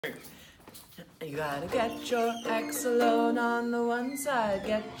You gotta get your x alone on the one side.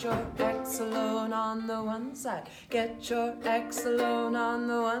 Get your x alone on the one side. Get your x alone on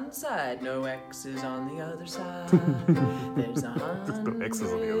the one side. No x's on the other side. There's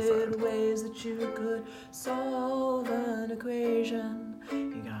 100 ways that you could solve an equation.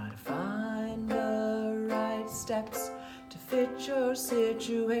 You gotta find the right steps to fit your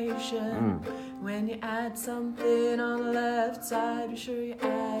situation. When you add something on the left side, be sure you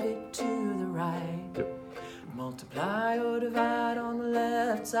add it to the right. Multiply or divide on the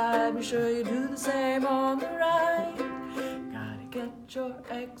left side, be sure you do the same on the right. Gotta get your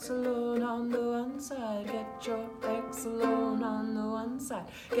x alone on the one side. Get your x alone on the one side.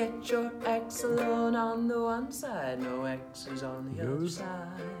 Get your x alone on the one side. No x's on the other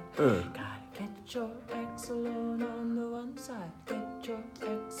side. Gotta get your x alone on the one side. Get your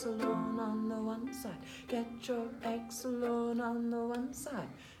x alone on the one side. Get your x alone on the one side.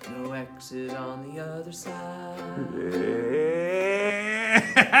 No x's on the other side.